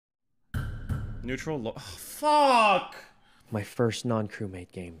Neutral. Oh, fuck. My first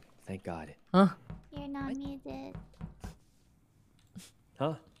non-crewmate game. Thank God. Huh? You're not muted.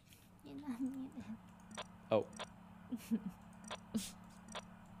 Huh? You're not muted. Oh.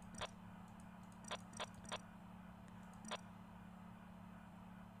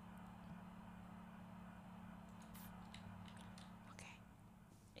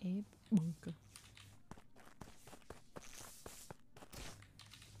 Abe. Bunker.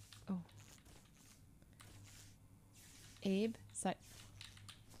 Oh. Abe.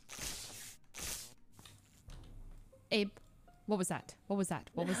 Abe. What was that? What was that?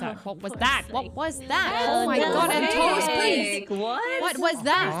 What was that? What was that? What was that? Oh my god, Antonis, please. What was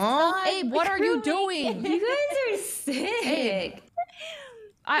that? Abe, what are you doing? You guys are sick. Abe.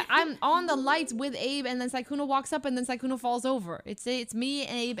 I'm on the lights with Abe, and then Sykkuno walks up, and then Sykkuno falls over. It's me,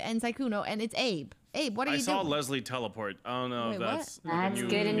 Abe, and Sykkuno, and it's Abe. Abe, what are you doing? I saw Leslie teleport. I don't know if that's That's a new,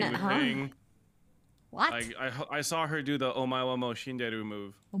 good new enough, thing. What? I saw her do the Omaiwa Mo Shinderu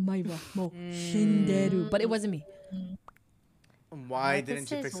move. Omaiwa Mo Shinderu. But it wasn't me. Why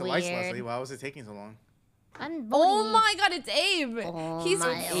didn't you fix the lights, Leslie? Why was it taking so long? Oh my god, it's Abe. Oh he's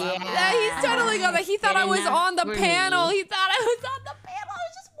my he's totally got that. He thought I was on the panel. He thought I was on the panel. I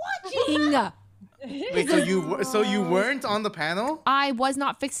was just watching. Wait, so you weren't on the panel? I was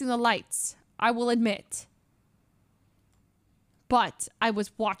not fixing the lights. I will admit. But I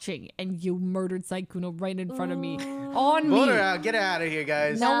was watching, and you murdered Sykkuno right in front of me. On me. Vote her out. Get her out of here,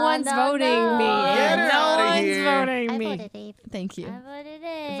 guys. No one's voting me. Get her No outta one's here. voting I me. voted Abe. Thank you. I voted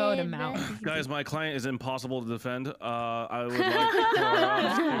Abe. Vote him out. Guys, my client is impossible to defend. I would like for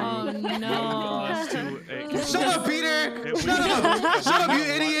Oh no. us to Shut up, Peter! Shut up! Shut up, you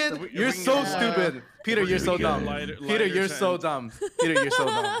idiot! You're so stupid. Peter, you're so dumb. Peter, you're so dumb. Peter, you're so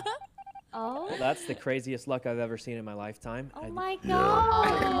dumb. Oh. Well, that's the craziest luck I've ever seen in my lifetime. Oh my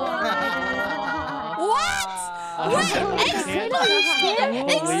god. What? Wait,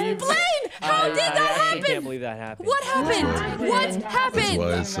 explain! How did that I happen? can't believe that happened. What happened? What happened?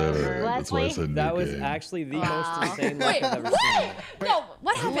 That's why I said That no was game. actually the most insane luck Wait, I've ever what? seen. No,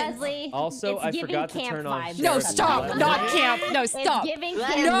 what happened? Leslie. Also, it's I giving forgot to camp turn off. vibes. No, Sheriff stop! Leslie. Not camp! No, It's stop! giving No,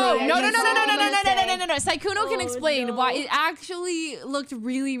 camp no, vibes. no, no, no, That's no, all no, I'm no, gonna no, no, say. no, no. Sykkuno can explain no. why it actually looked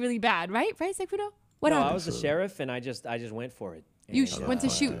really, really bad, right? Right, Sykkuno? What No, I happened? was the sheriff, and I just went for it. You And, went to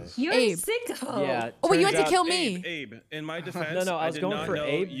shoot You're Abe. sicko. Yeah. Oh, wait, you turns went to out- kill me. Abe, in my defense, No, I was did going not for know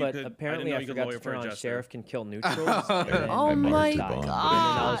Abe, you but could- apparently I you could forgot lower to for turn on Jester. sheriff can kill neutrals. and then Oh I my died. And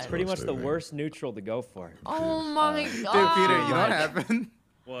god. that was pretty much the worst neutral to go for. Oh my Dude, god. Peter, you know what happened?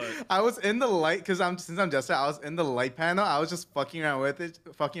 What? I was in the light since I'm Jester. I was in the light panel. I was just fucking around with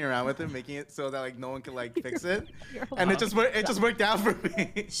it, making it so that like no one could like fix it, and it just worked out for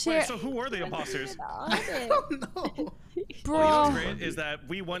me. Wait, Share, so who were the imposters? I don't know. bro. Well, you know what's great is that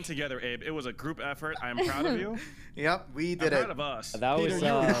we won together, Abe. It was a group effort. I'm proud of you. Yep, we I'm did proud it. of us. That Peter, was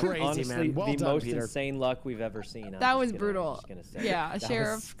you were crazy, honestly man. Well the done, most Peter. insane luck we've ever seen. I'm That just was gonna- brutal. I'm just gonna say. Yeah, That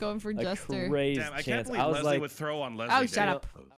sheriff was going for a Jester. crazy Damn, I can't chance. believe I was Leslie like, would throw on Leslie. Oh, dude. shut up.